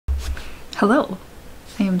Hello,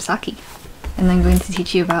 I am Saki, and I'm going to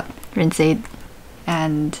teach you about rinse aid,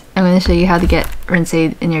 and I'm going to show you how to get rinse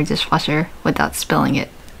aid in your dishwasher without spilling it.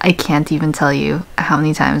 I can't even tell you how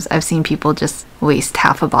many times I've seen people just waste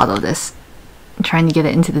half a bottle of this trying to get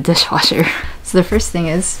it into the dishwasher. So the first thing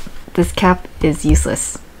is, this cap is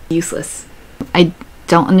useless. Useless. I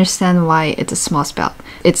don't understand why it's a small spout.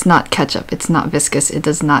 It's not ketchup, it's not viscous, it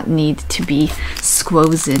does not need to be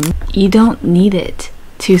squozen. You don't need it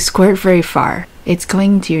to squirt very far. It's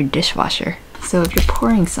going into your dishwasher. So if you're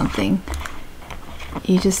pouring something,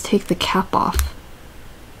 you just take the cap off.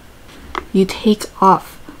 You take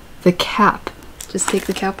off the cap. Just take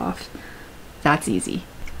the cap off. That's easy.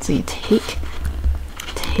 So you take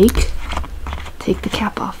the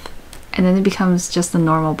cap off. And then it becomes just a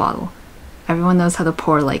normal bottle. Everyone knows how to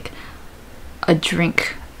pour like a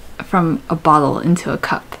drink from a bottle into a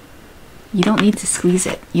cup. You don't need to squeeze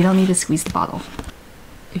it. You don't need to squeeze the bottle.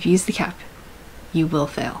 If you use the cap, you will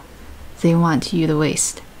fail. They want you to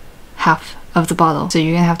waste half of the bottle, so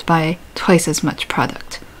you're gonna have to buy twice as much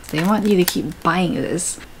product. They want you to keep buying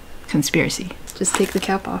this. Conspiracy. Just take the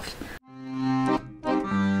cap off.